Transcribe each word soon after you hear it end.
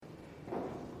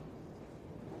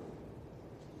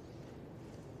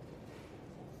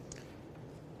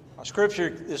Our scripture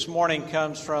this morning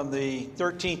comes from the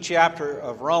 13th chapter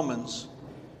of Romans,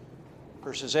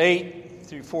 verses 8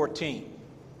 through 14.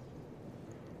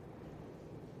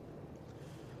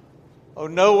 Owe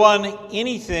no one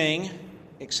anything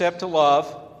except to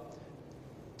love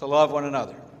one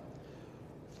another.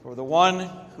 For the one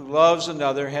who loves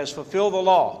another has fulfilled the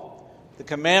law. The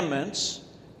commandments: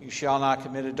 you shall not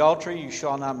commit adultery, you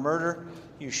shall not murder,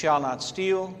 you shall not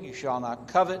steal, you shall not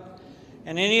covet,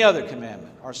 and any other commandment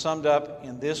are summed up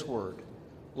in this word: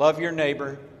 love your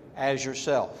neighbor as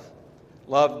yourself.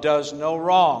 Love does no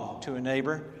wrong to a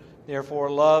neighbor,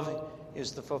 therefore love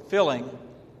is the fulfilling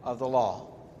of the law.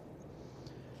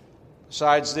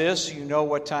 Besides this, you know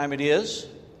what time it is,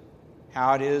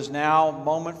 how it is now a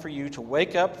moment for you to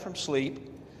wake up from sleep,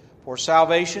 for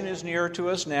salvation is nearer to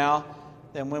us now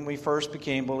than when we first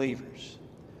became believers.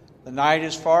 The night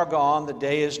is far gone, the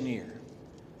day is near.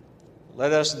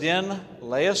 Let us then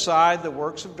lay aside the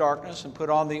works of darkness and put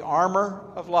on the armor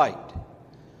of light.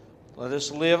 Let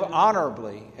us live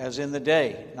honorably as in the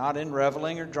day, not in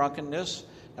reveling or drunkenness,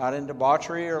 not in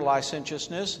debauchery or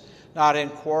licentiousness, not in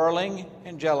quarreling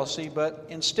and jealousy, but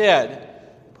instead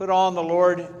put on the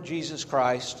Lord Jesus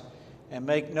Christ and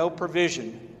make no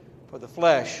provision for the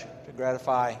flesh to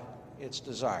gratify its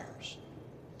desires.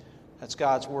 That's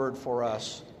God's word for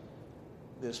us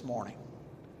this morning.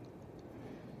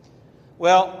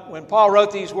 Well, when Paul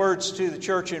wrote these words to the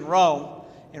church in Rome,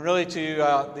 and really to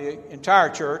the entire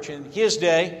church in his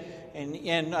day,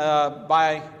 and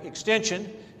by extension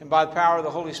and by the power of the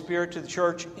Holy Spirit to the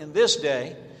church in this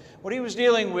day, what he was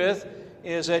dealing with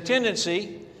is a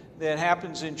tendency that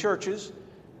happens in churches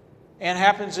and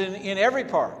happens in every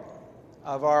part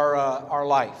of our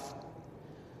life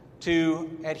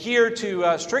to adhere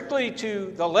to strictly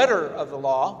to the letter of the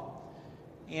law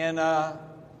and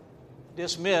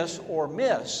dismiss or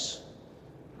miss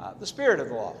the spirit of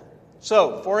the law.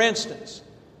 So, for instance,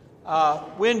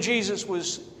 when Jesus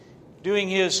was doing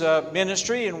his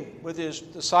ministry and with his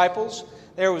disciples,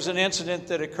 there was an incident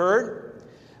that occurred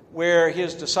where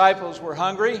his disciples were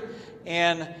hungry,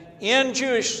 and in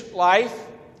Jewish life,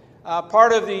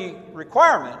 part of the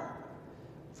requirement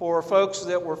for folks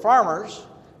that were farmers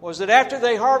was that after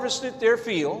they harvested their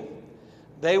field,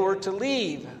 they were to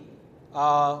leave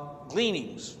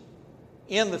gleanings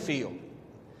in the field,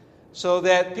 so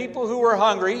that people who were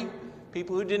hungry,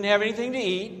 people who didn't have anything to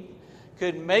eat,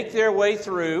 could make their way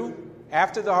through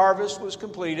after the harvest was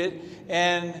completed,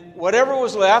 and whatever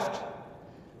was left,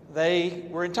 they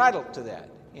were entitled to that,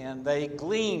 and they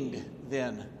gleaned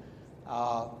then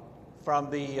from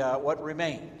the what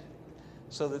remained,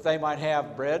 so that they might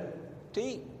have bread to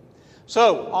eat.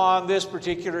 So on this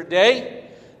particular day,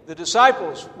 the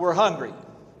disciples were hungry,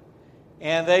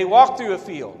 and they walked through a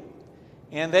field.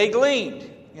 And they gleaned,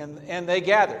 and they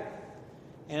gathered.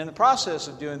 And in the process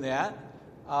of doing that,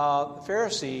 the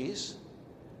Pharisees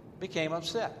became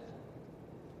upset.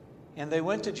 And they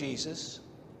went to Jesus,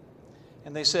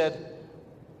 and they said,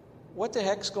 "What the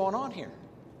heck's going on here?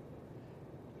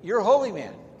 You're a holy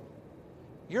man.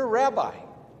 You're a rabbi.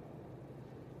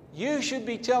 You should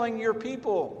be telling your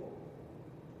people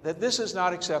that this is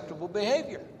not acceptable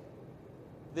behavior.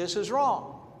 This is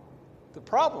wrong." The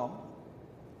problem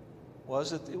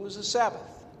was that it was a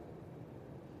Sabbath.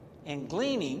 And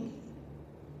gleaning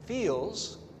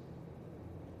fields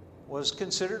was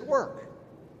considered work.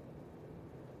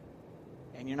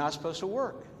 And you're not supposed to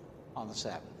work on the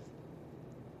Sabbath,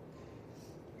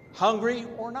 hungry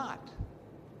or not.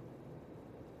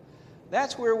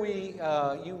 That's where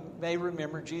you may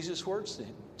remember Jesus' words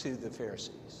to the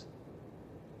Pharisees.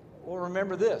 Well,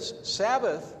 remember this: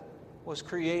 Sabbath was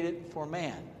created for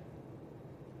man,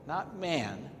 not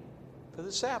man for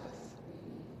the Sabbath.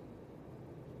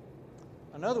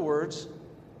 In other words,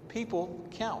 people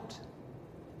count.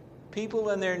 People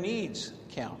and their needs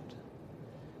count.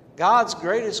 God's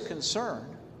greatest concern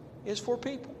is for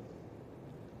people.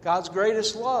 God's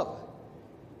greatest love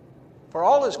for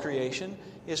all his creation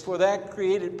is for that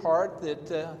created part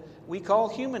that we call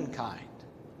humankind.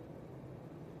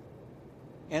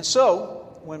 And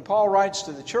so, when Paul writes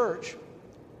to the church,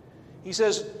 he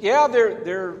says, yeah,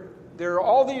 there are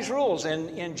all these rules. And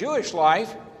in Jewish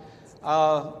life,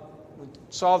 we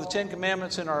saw the Ten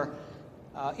Commandments in our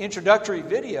introductory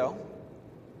video.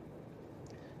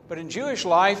 But in Jewish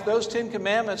life, those Ten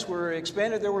Commandments were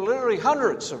expanded. There were literally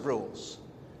hundreds of rules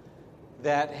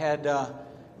that had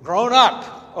grown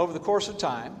up over the course of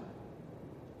time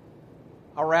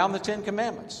around the Ten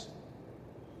Commandments.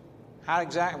 How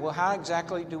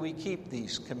exactly do we keep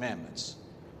these commandments?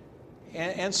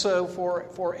 And so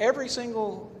for every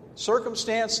single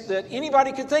circumstance that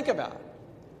anybody could think about,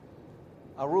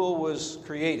 a rule was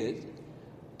created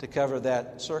to cover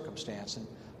that circumstance. And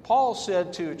Paul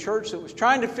said to a church that was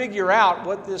trying to figure out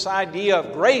what this idea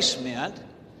of grace meant,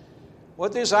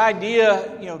 what this idea,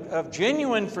 of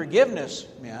genuine forgiveness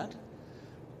meant,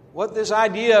 what this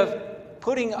idea of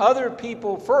putting other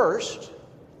people first,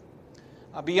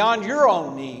 beyond your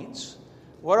own needs,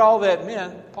 what all that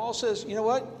meant. Paul says, you know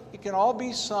what? It can all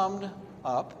be summed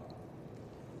up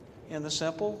in the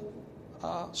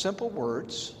simple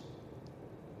words: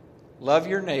 love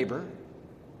your neighbor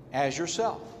as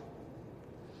yourself.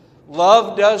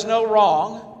 Love does no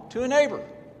wrong to a neighbor.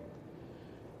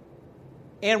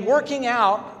 And working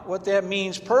out what that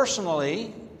means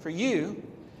personally for you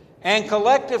and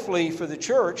collectively for the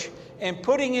church and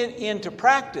putting it into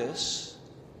practice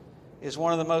is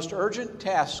one of the most urgent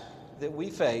tasks that we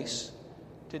face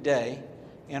today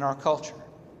in our culture.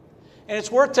 And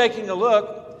it's worth taking a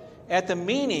look at the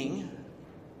meaning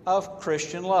of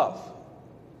Christian love.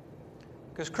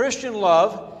 Because Christian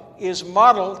love is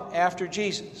modeled after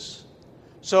Jesus.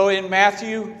 So in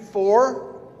Matthew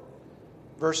 4,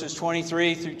 verses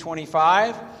 23 through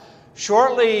 25,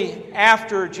 shortly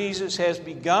after Jesus has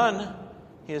begun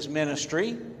his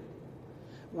ministry,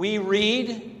 we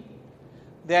read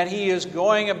that he is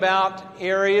going about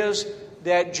areas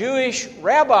that Jewish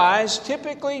rabbis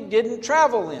typically didn't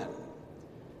travel in.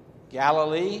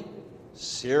 Galilee,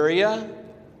 Syria,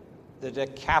 the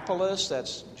Decapolis,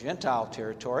 that's Gentile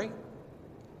territory.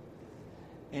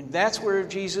 And that's where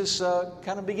Jesus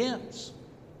kind of begins.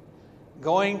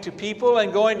 Going to people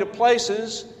and going to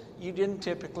places you didn't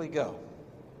typically go.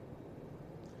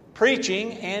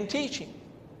 Preaching and teaching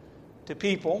to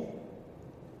people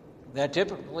that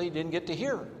typically didn't get to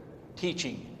hear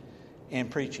teaching and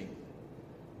preaching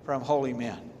from holy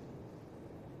men.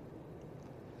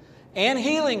 And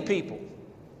healing people.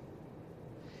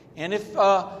 And if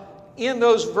in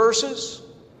those verses,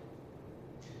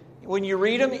 when you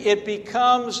read them, it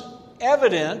becomes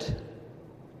evident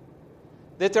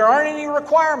that there aren't any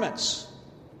requirements.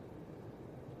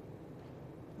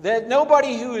 That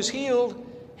nobody who is healed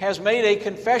has made a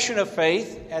confession of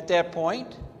faith at that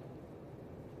point.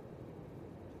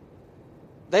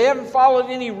 They haven't followed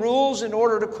any rules in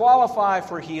order to qualify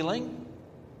for healing.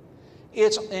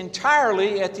 It's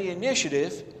entirely at the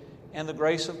initiative and the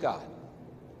grace of God.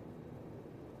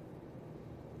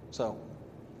 So,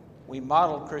 we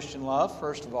model Christian love,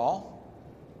 first of all,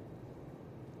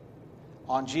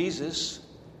 on Jesus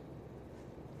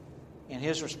in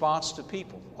his response to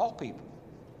people, all people,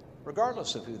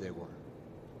 regardless of who they were.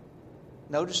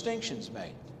 No distinctions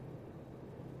made.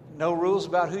 No rules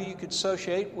about who you could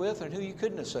associate with and who you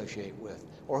couldn't associate with,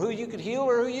 or who you could heal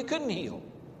or who you couldn't heal.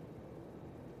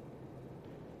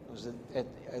 It was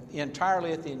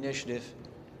entirely at the initiative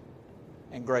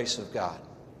and grace of God.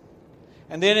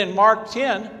 And then in Mark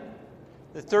 10,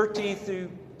 the 13th through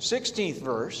 16th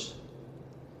verse,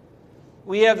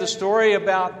 we have the story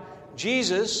about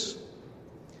Jesus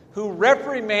who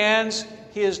reprimands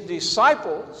his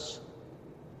disciples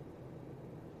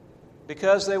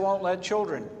because they won't let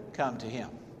children come to him.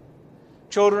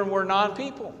 Children were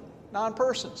non-people,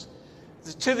 non-persons.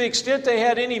 To the extent they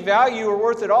had any value or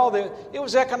worth at all, it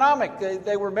was economic.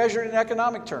 They were measured in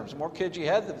economic terms. The more kids you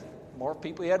had, the more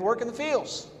people you had work in the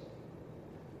fields,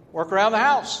 work around the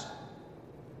house.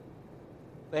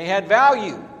 They had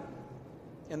value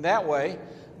in that way.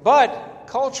 But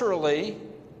culturally,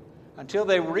 until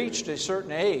they reached a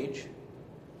certain age,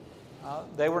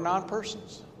 they were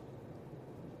non-persons.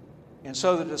 And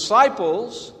so the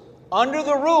disciples, under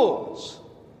the rules,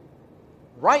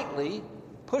 rightly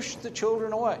pushed the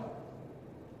children away.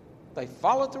 They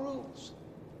followed the rules.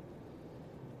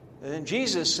 And then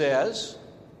Jesus says,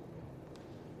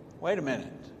 wait a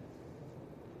minute.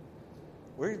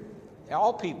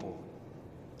 All people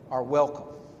are welcome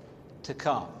to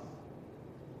come,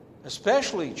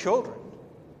 especially children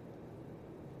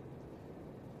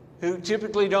who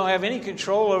typically don't have any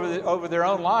control over their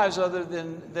own lives other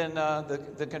than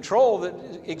the control that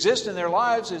exists in their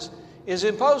lives is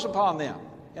imposed upon them.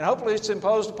 And hopefully it's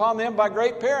imposed upon them by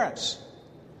great parents.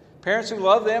 Parents who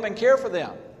love them and care for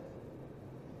them.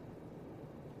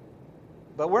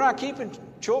 But we're not keeping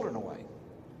children away.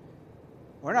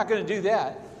 We're not going to do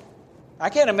that. I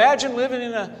can't imagine living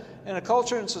in a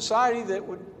culture and society that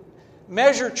would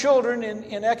measure children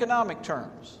in economic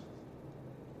terms.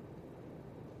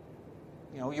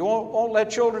 You won't let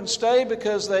children stay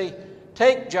because they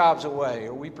take jobs away,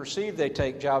 or we perceive they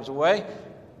take jobs away.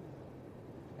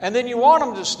 And then you want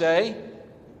them to stay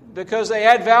because they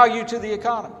add value to the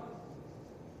economy.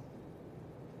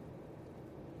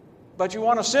 But you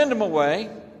want to send them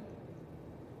away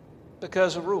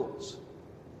because of rules.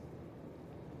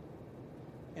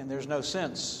 and there's no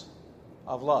sense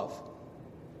of love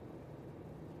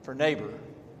for neighbor.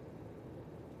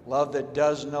 Love that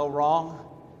does no wrong.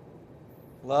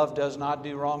 Love does not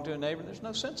do wrong to a neighbor. There's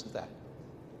no sense of that.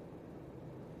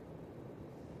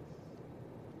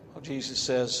 Well, Jesus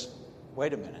says,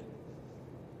 wait a minute.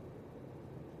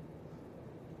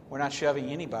 We're not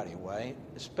shoving anybody away,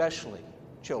 especially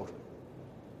children.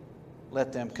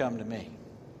 Let them come to me.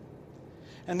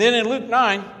 And then in Luke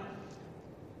 9,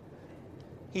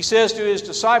 he says to his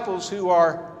disciples who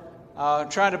are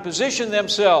trying to position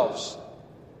themselves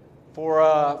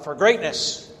for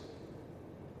greatness,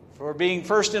 for being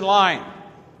first in line.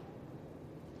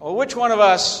 Well, which one of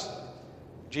us,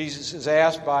 Jesus is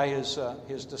asked by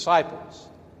his disciples,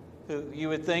 who you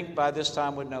would think by this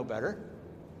time would know better.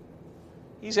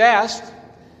 He's asked,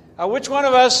 which one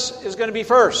of us is going to be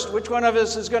first? Which one of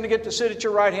us is going to get to sit at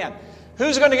your right hand?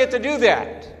 Who's going to get to do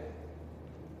that?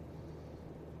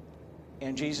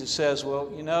 And Jesus says,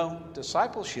 well, you know,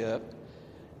 discipleship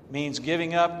means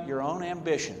giving up your own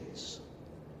ambitions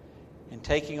and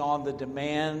taking on the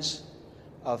demands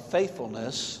of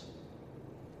faithfulness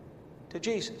to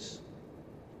Jesus.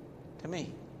 To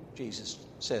me, Jesus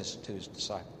says to his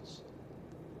disciples.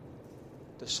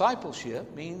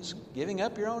 Discipleship means giving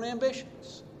up your own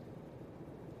ambitions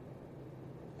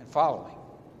and following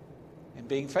and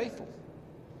being faithful.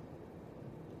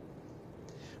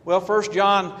 Well, 1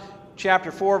 John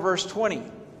chapter 4, verse 20.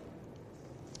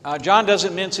 John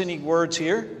doesn't mince any words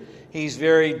here. He's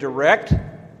very direct.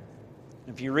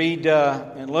 If you read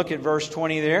and look at verse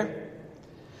 20 there.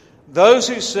 Those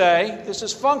who say, this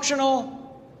is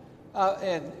functional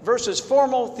versus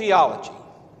formal theology.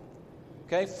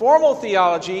 Okay, formal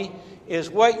theology is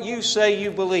what you say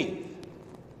you believe.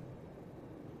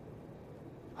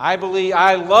 I believe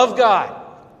I love God.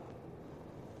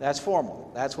 That's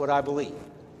formal. That's what I believe.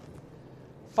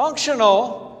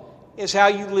 Functional is how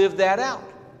you live that out.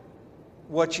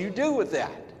 What you do with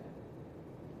that.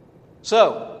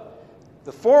 So,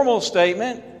 the formal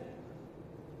statement,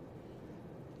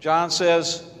 John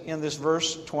says in this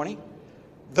verse 20,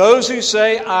 those who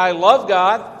say, I love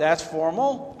God, that's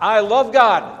formal. I love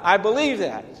God. I believe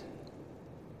that.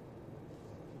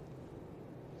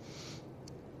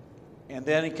 And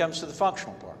then he comes to the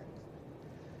functional part.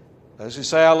 Those who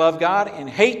say, I love God and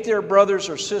hate their brothers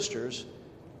or sisters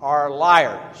are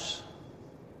liars.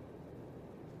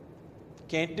 You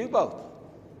can't do both.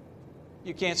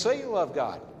 You can't say you love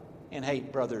God and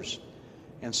hate brothers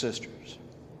and sisters.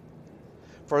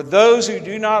 For those who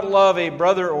do not love a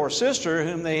brother or sister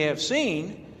whom they have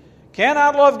seen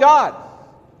cannot love God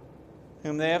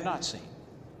whom they have not seen.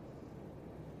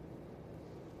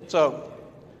 So,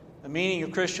 the meaning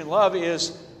of Christian love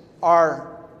is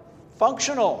our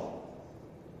functional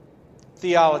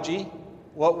theology,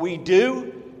 what we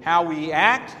do, how we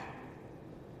act,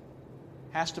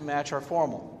 has to match our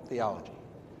formal theology.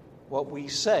 What we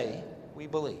say, we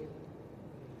believe.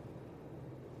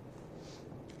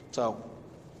 So,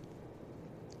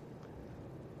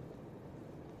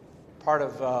 part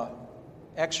of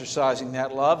exercising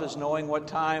that love is knowing what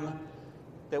time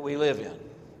that we live in.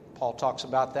 Paul talks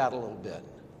about that a little bit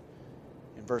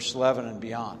in verse 11 and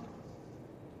beyond.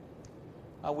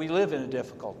 We live in a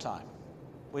difficult time.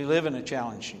 We live in a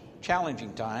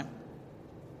challenging time,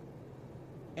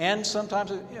 and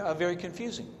sometimes a very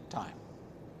confusing time.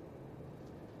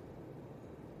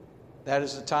 That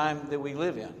is the time that we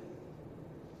live in.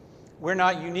 We're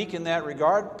not unique in that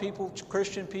regard.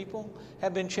 Christian people,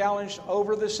 have been challenged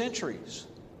over the centuries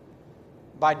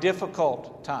by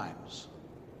difficult times.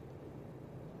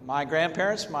 My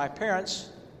parents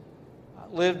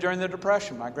lived during the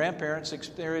Depression. My grandparents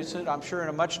experienced it, I'm sure, in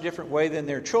a much different way than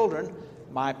their children.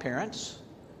 My parents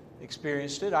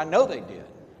experienced it. I know they did.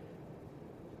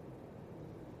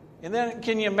 And then,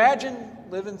 can you imagine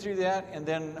living through that? And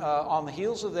then on the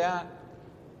heels of that,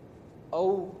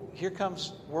 here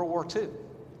comes World War II.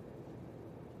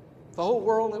 The whole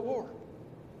world at war.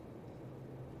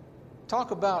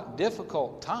 Talk about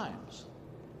difficult times,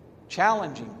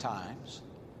 challenging times,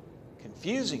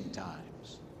 confusing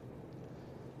times.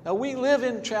 Now, we live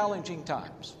in challenging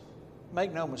times.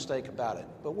 Make no mistake about it.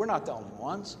 But we're not the only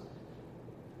ones.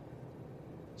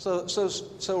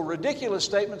 So ridiculous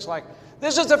statements like,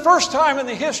 this is the first time in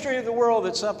the history of the world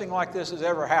that something like this has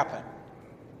ever happened.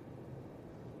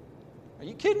 Are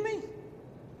you kidding me?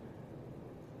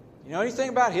 You know anything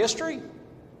about history?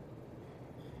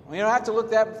 We don't have to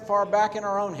look that far back in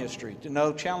our own history to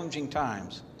know challenging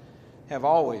times have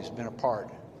always been a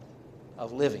part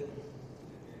of living.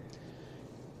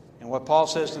 And what Paul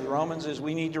says to the Romans is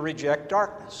we need to reject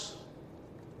darkness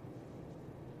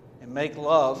and make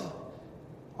love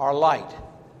our light.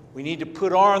 We need to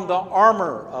put on the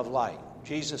armor of light,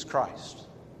 Jesus Christ.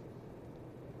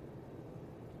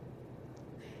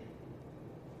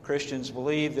 Christians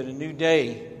believe that a new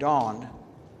day dawned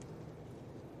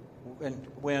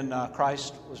when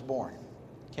Christ was born,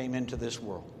 came into this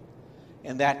world.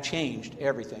 And that changed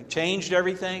everything. Changed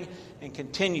everything and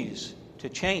continues to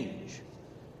change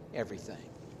everything.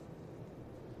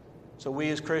 So we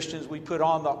as Christians, we put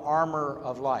on the armor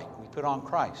of light. We put on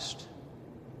Christ.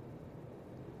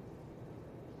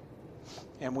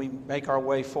 And we make our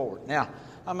way forward. Now,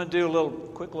 I'm going to do a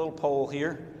quick little poll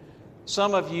here.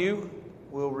 Some of you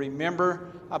will remember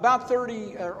about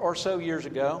 30 or so years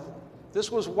ago,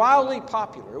 this was wildly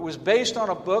popular. It was based on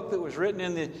a book that was written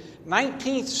in the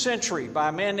 19th century by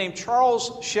a man named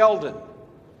Charles Sheldon.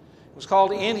 It was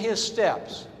called In His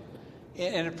Steps.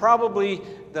 And it probably,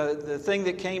 the thing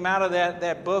that came out of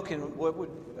that book and what would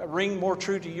ring more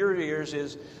true to your ears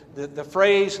is the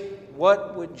phrase,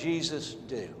 what would Jesus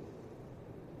do?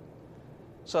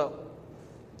 So,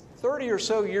 30 or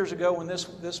so years ago when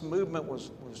this movement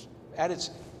was at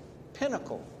its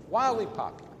pinnacle, wildly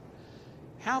popular,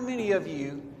 how many of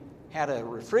you had a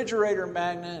refrigerator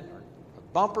magnet or a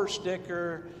bumper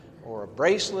sticker or a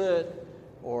bracelet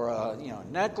or a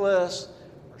necklace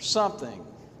or something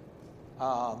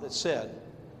that said,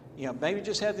 maybe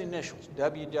just had the initials,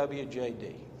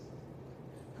 WWJD?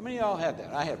 How many of y'all had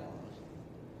that? I had one of those.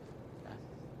 Okay.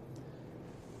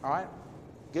 All right.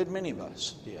 Good many of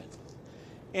us did.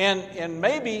 And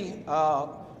maybe, I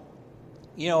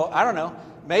don't know,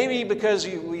 maybe because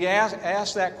we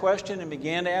asked that question and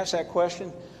began to ask that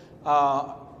question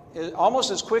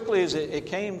almost as quickly as it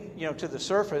came, to the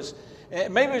surface,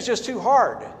 maybe it was just too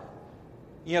hard,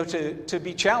 to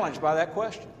be challenged by that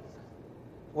question.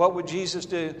 What would Jesus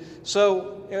do?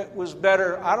 So it was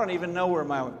better. I don't even know where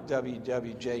my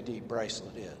WWJD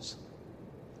bracelet is.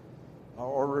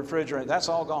 Or refrigerator. That's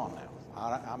all gone now.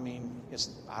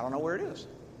 I don't know where it is.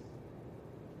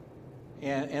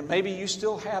 And maybe you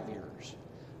still have yours.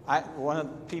 One of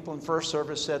the people in first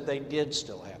service said they did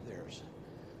still have theirs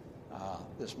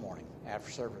this morning after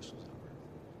service was over.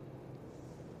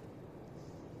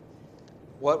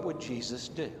 What would Jesus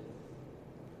do?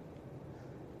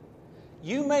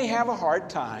 You may have a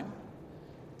hard time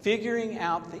figuring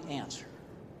out the answer,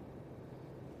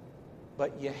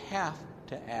 but you have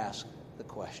to ask the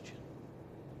question.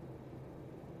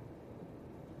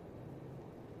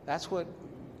 That's what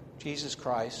Jesus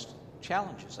Christ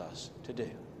challenges us to do.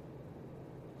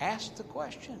 Ask the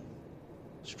question.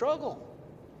 Struggle.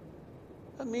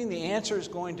 Doesn't mean the answer is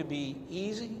going to be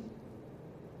easy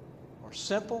or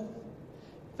simple.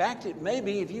 In fact, it may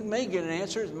be, if you may get an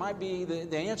answer, it might be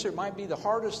the answer might be the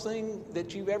hardest thing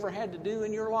that you've ever had to do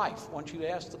in your life once you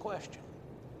ask the question.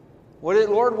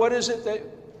 Lord, what is it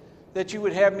that you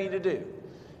would have me to do?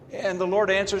 And the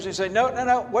Lord answers and says,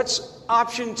 no, what's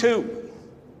option 2?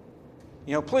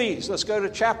 Please, let's go to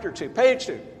chapter 2, page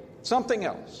 2, something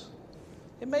else.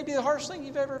 It may be the hardest thing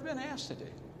you've ever been asked to do.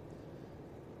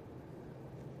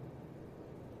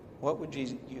 What would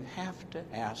Jesus? You have to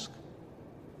ask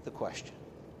the question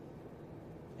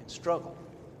and struggle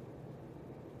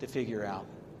to figure out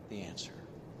the answer.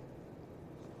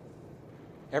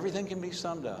 Everything can be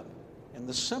summed up in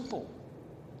the simple,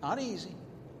 not easy,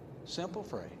 simple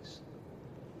phrase: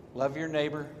 love your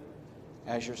neighbor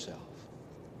as yourself.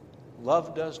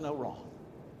 Love does no wrong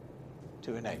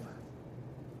to a neighbor.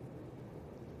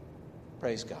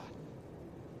 Praise God.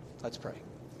 Let's pray.